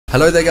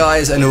Hello there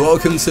guys, and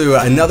welcome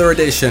to another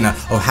edition of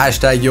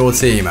Hashtag Your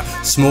Team.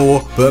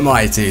 Small but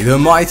mighty. The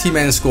mighty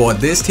men's squad.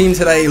 This team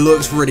today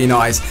looks really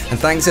nice, and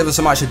thanks ever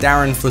so much to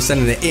Darren for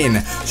sending it in.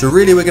 So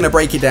really we're going to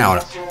break it down.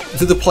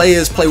 Do the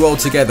players play well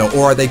together,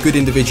 or are they good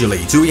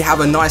individually? Do we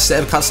have a nice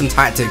set of custom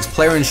tactics,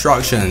 player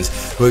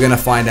instructions? We're going to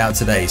find out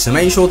today. So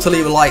make sure to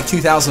leave a like.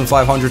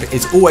 2,500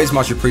 is always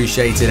much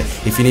appreciated.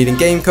 If you're needing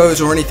game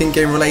codes or anything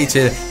game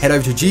related, head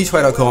over to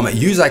g2a.com,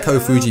 use that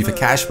code Fuji for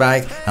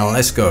cashback, and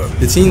let's go.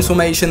 The team's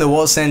formation that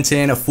was sent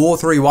in,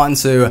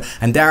 4-3-1-2,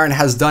 and Darren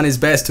has done his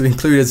best to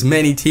include as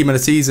many team of the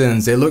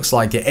seasons. It looks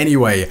like it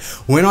anyway.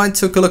 When I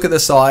took a look at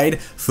the side,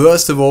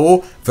 first of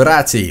all,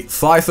 Verratti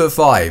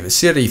 5'5",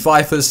 Siri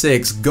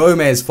 5'6",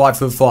 Gomez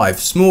 5'5",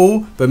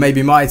 small but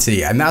maybe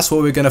mighty, and that's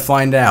what we're going to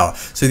find out.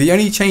 So the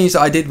only change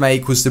that I did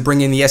make was to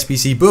bring in the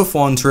SBC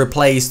Buffon to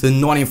replace the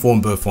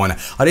non-informed Buffon.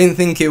 I didn't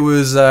think it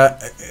was a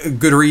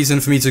good reason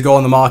for me to go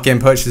on the market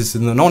and purchase the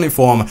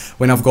non-inform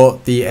when I've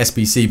got the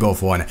SBC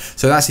Buffon.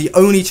 So that's the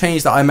only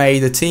change that I made.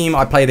 The team,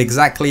 I played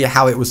exactly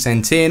how it was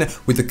sent in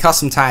with the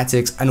custom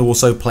tactics and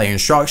also play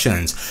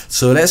instructions.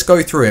 So let's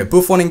go through it.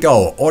 Buffon in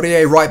goal,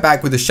 Aurier right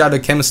back with the Shadow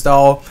Chem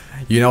style.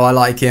 You know I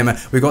like him.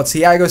 We've got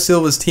Thiago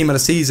Silva's team of the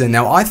season.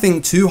 Now I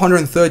think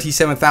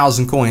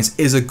 237,000 coins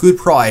is a good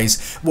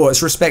price. Well,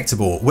 it's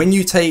respectable. When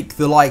you take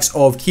the likes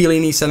of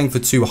Chiellini selling for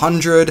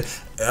 200,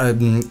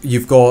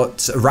 you've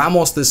got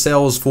Ramos that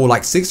sells for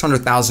like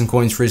 600,000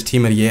 coins for his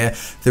team of the year.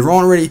 There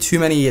aren't really too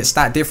many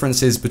stat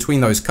differences between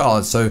those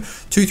cards. So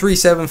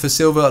 237 for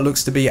Silva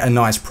looks to be a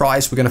nice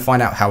price. We're going to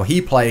find out how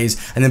he plays.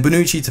 And then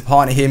Bonucci to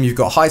partner him. You've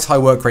got high to high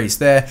work rates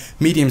there,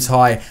 medium to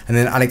high, and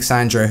then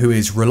Alexandra, who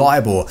is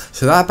reliable.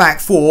 So that back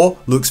four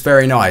looks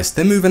very nice.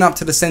 Then moving up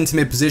to the centre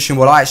mid position,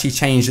 well, I actually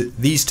changed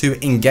these two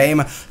in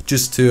game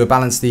just to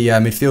balance the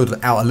midfield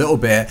out a little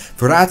bit.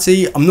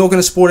 Verratti, I'm not going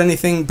to sport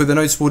anything, but the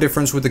noticeable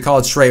difference with the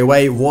cards straight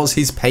away was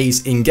his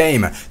pace in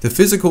game. The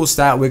physical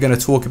stat we're going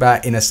to talk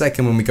about in a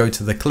second when we go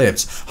to the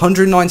clips.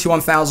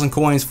 191,000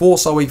 coins,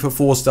 4-star week for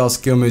 4-star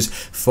skill moves,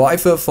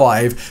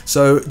 5'5".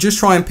 So just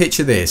try and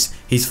picture this.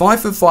 He's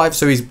 5'5",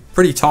 so he's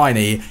pretty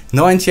tiny.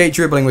 98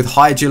 dribbling with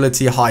high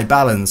agility, high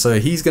balance. So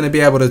he's going to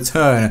be able to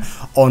turn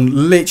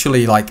on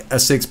literally like a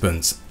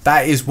sixpence.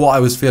 That is what I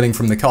was feeling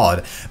from the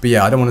card. But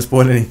yeah, I don't want to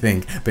spoil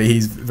anything, but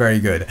he's very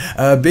good.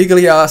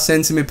 Biglia,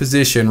 centre mid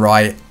position,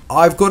 right?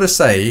 I've got to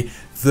say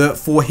that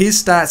for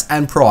his stats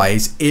and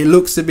price, it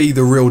looks to be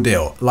the real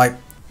deal. Like,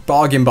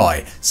 bargain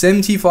buy.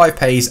 75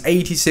 pace,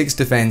 86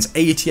 defense,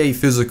 88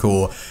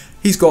 physical.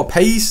 He's got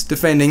pace,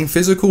 defending,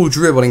 physical,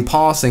 dribbling,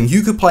 passing.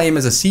 You could play him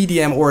as a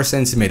CDM or a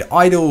centre mid.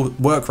 Ideal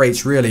work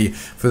rates really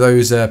for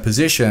those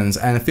positions,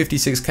 and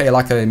 56k,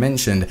 like I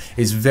mentioned,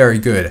 is very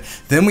good.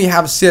 Then we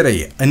have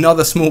Siri,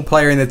 another small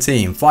player in the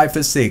team,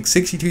 5'6",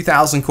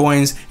 62,000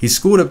 coins. He's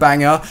scored a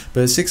banger,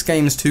 but 6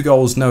 games, 2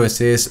 goals, no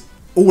assists.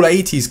 All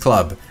 80s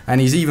club, and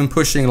he's even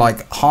pushing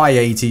like high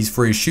 80s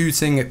for his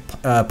shooting,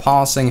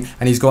 passing,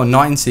 and he's got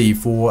 90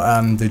 for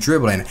the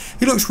dribbling.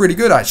 He looks really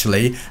good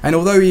actually, and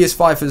although he is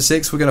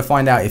 5'6", we're going to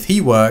find out if he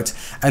worked.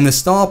 And the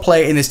star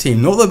player in this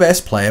team, not the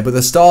best player, but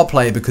the star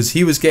player, because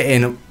he was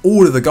getting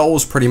all of the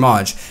goals pretty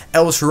much,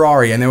 El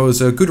Shaarawy, and there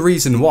was a good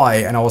reason why,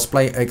 and I'll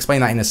explain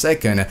that in a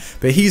second.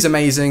 But he's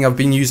amazing. I've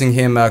been using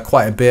him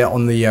quite a bit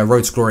on the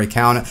Road to Glory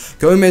account.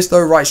 Gomez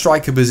though, right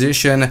striker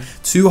position,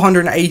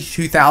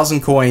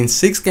 282,000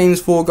 coins, 6 games,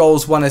 4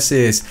 goals, 1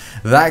 assist.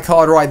 That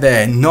card right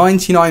there,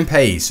 99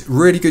 pace,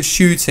 really good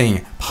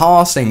shooting,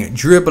 passing,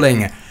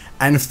 dribbling,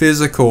 and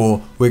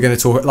physical. We're going to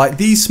talk like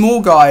these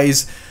small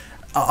guys.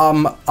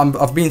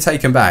 I've been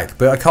taken back,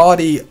 but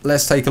Icardi,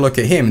 let's take a look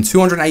at him.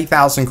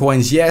 208,000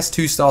 coins, yes,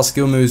 2-star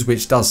skill moves,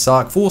 which does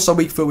suck. 4-star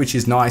weak foot, which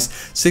is nice.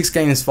 6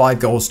 games, 5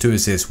 goals, 2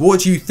 assists. What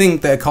do you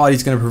think that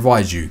Icardi's going to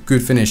provide you?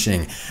 Good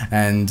finishing,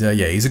 and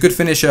yeah, he's a good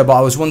finisher, but I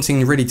was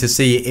wanting really to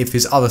see if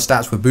his other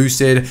stats were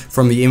boosted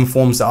from the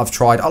informs that I've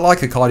tried. I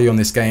like Icardi on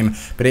this game,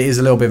 but it is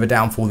a little bit of a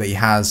downfall that he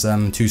has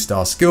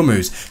 2-star skill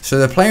moves. So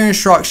the player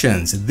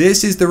instructions,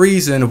 this is the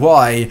reason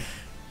why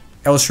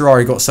El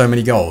Shaarawy got so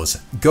many goals.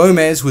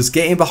 Gomez was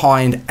getting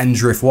behind and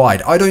drift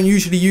wide. I don't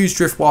usually use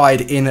drift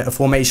wide in a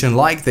formation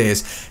like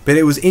this, but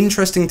it was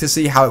interesting to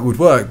see how it would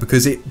work,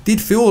 because it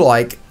did feel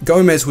like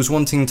Gomez was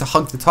wanting to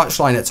hug the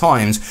touchline at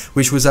times,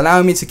 which was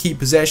allowing me to keep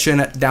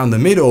possession down the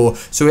middle.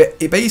 So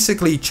it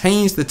basically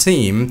changed the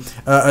team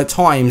at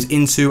times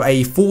into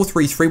a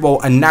 4-3-3, well,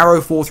 a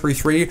narrow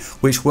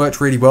 4-3-3, which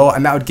worked really well,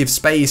 and that would give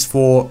space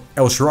for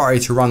El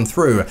Shaarawy to run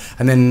through.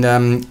 And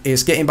then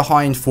it's getting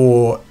behind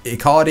for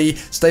Icardi,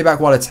 stay back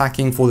while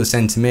attacking for the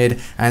centre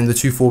mid, and the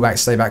 2 fullbacks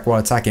stay back while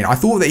attacking. I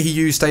thought that he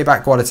used stay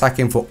back while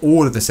attacking for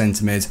all of the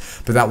centre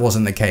mids, but that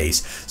wasn't the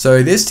case.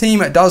 So this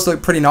team does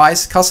look pretty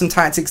nice. Custom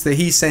tactics that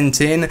he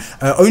sent in,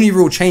 only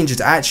real changes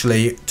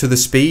actually to the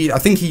speed. I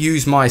think he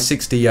used my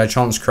 60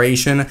 chance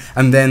creation,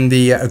 and then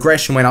the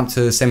aggression went up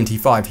to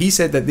 75. He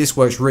said that this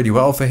works really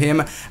well for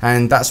him,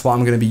 and that's what I'm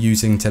going to be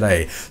using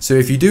today. So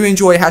if you do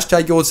enjoy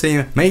hashtag your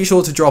team, make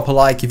sure to drop a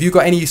like. If you've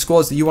got any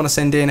squads that you want to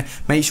send in,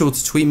 make sure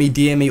to tweet me,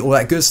 DM me, all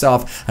that good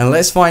stuff. and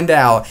let's find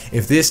out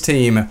if this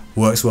team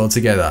works well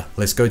together.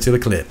 Let's go to the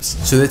clips.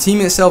 So the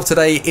team itself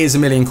today is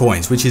 1,000,000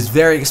 coins, which is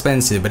very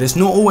expensive, but it's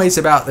not always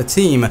about the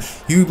team.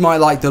 You might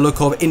like the look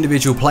of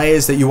individual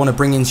players that you want to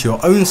bring into your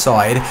own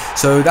side,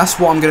 so that's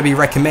what I'm going to be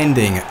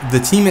recommending. The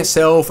team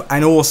itself,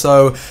 and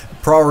also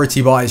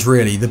priority buys,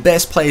 really. The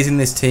best players in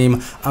this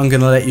team, I'm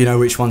going to let you know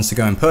which ones to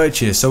go and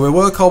purchase. So we'll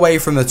work our way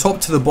from the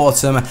top to the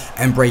bottom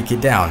and break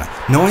it down.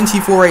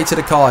 94 rated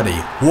Icardi.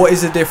 What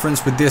is the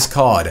difference with this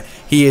card?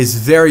 He is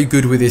very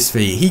good with his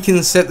feet. He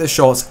can set the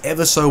shots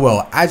ever so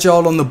well.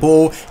 Agile on the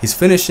ball, his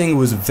finishing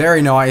was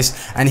very nice,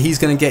 and he's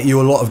going to get you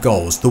a lot of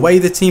goals. The way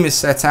the team is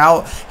set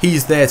out,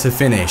 he's there to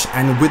finish,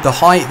 and with the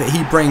height that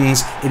he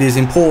brings, it is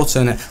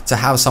important to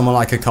have someone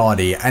like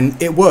Icardi, and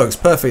it works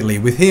perfectly.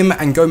 With him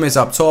and Gomez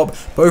up top,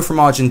 both from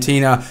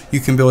Argentina, you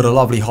can build a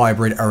lovely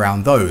hybrid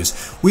around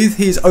those. With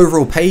his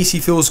overall pace, he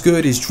feels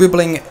good. His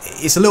dribbling,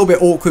 it's a little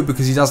bit awkward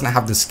because he doesn't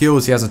have the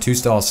skills. He has a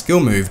 2-star skill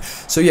move.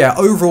 So yeah,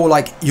 overall,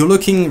 like, you're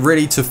looking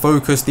really to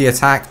focus the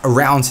attack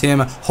around him,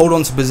 hold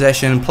on to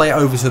possession, play it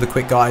over to the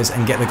quick guys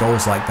and get the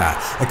goals like that.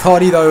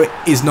 Icardi though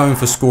is known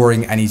for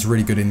scoring, and he's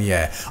really good in the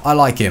air. I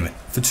like him.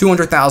 For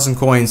 200,000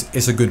 coins,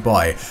 it's a good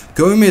buy.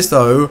 Gomez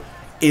though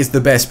is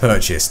the best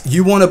purchase.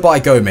 You want to buy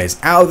Gomez.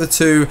 Out of the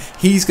two,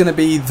 he's going to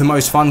be the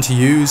most fun to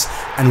use,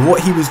 and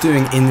what he was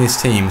doing in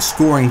this team,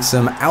 scoring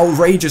some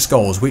outrageous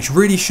goals which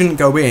really shouldn't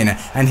go in,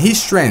 and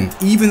his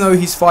strength, even though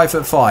he's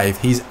 5'5",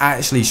 he's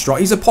actually strong.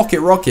 He's a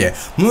pocket rocket.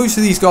 Most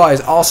of these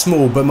guys are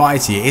small but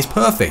mighty. It's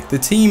perfect. The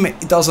team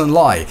doesn't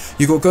lie.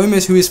 You've got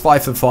Gomez, who is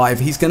 5'5".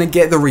 He's going to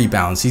get the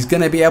rebounds. He's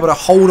going to be able to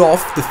hold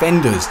off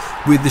defenders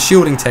with the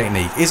shielding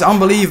technique. It's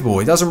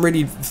unbelievable. It doesn't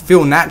really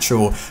feel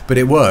natural, but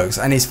it works,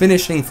 and his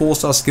finishing,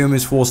 4-star skill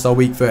moves, 4-star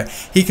weak foot.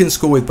 He can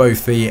score with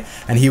both feet,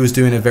 and he was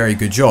doing a very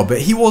good job.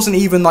 But he wasn't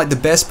even like the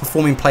best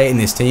performing player in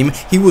this team.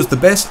 He was the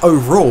best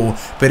overall,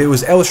 but it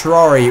was El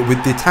Shaarawy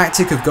with the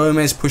tactic of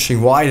Gomez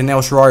pushing wide and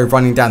El Shaarawy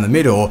running down the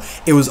middle.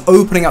 It was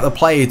opening up the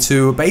play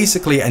to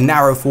basically a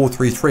narrow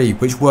 4-3-3,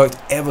 which worked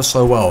ever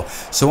so well.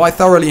 So I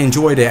thoroughly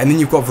enjoyed it. And then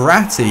you've got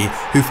Verratti,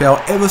 who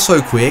fell ever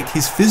so quick.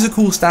 His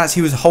physical stats,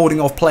 he was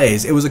holding off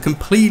players. It was a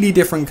completely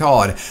different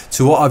card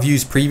to what I've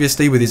used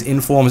previously with his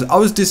informs. I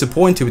was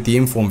disappointed with the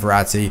inform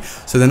Verratti.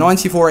 So the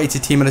 94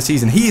 rated team of the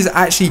season, he is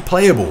actually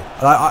playable.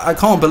 I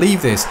can't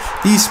believe this.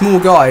 These small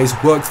guys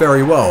work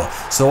very well.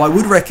 So I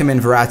would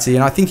recommend Verratti,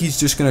 and I think he's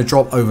just going to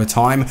drop over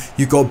time.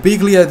 You've got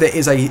Biglia, that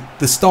is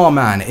the star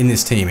man in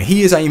this team.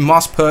 He is a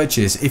must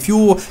purchase. If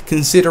you're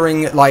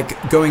considering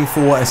like going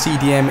for a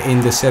CDM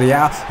in the Serie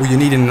A, or you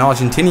need an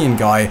Argentinian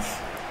guy,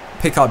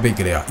 pick up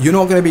Biglia. You're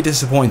not going to be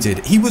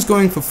disappointed. He was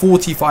going for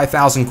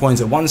 45,000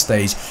 coins at one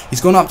stage. He's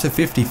gone up to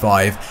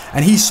 55,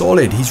 and he's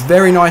solid. He's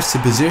very nice to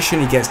position.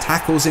 He gets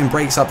tackles in,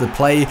 breaks up the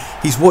play.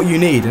 He's what you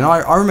need. And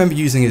I remember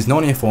using his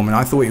non-inform, and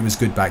I thought it was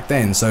good back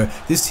then. So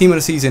this team of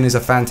the season is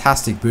a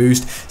fantastic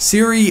boost.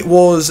 Siri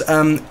was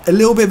a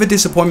little bit of a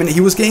disappointment.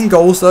 He was getting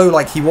goals though.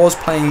 Like, he was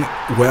playing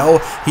well.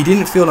 He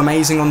didn't feel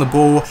amazing on the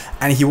ball,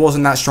 and he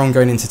wasn't that strong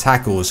going into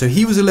tackles. So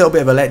he was a little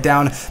bit of a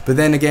letdown. But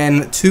then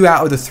again, 2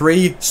 out of the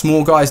 3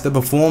 small guys that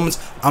performed,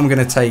 I'm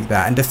going to take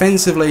that. And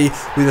defensively,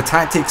 with the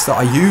tactics that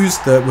I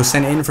used that were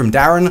sent in from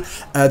Darren,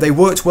 they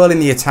worked well in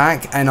the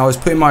attack, and I was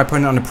putting my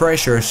opponent under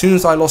pressure. As soon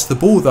as I lost the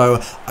ball though,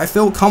 I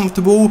felt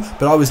comfortable,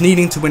 but I was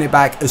needing to win it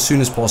back as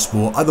soon as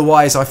possible.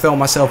 Otherwise, I felt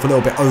myself a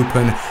little bit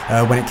open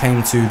when it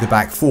came to the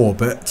back four.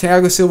 But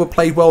Thiago Silva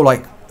played well.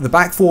 Like, the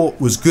back four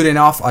was good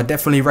enough. I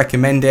definitely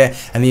recommend it.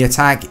 And the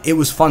attack, it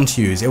was fun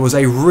to use. It was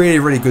a really,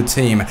 really good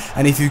team.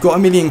 And if you've got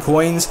 1,000,000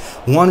 coins,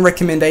 one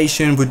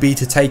recommendation would be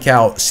to take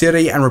out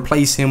Siri and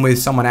replace him with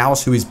someone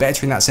else who is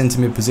better in that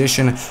centre mid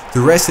position. The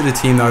rest of the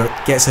team though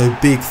gets a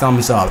big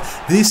thumbs up.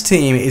 This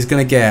team is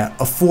going to get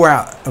a 4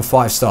 out of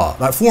 5 star,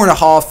 like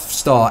 4.5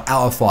 star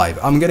out of 5.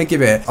 I'm going to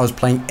give it. I was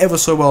playing ever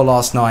so well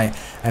last night,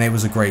 and it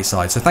was a great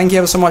side. So thank you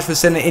ever so much for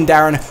sending it in,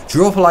 Darren.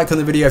 Drop a like on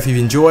the video if you've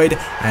enjoyed,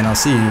 and I'll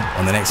see you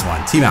on the next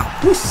one. Team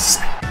out. Peace.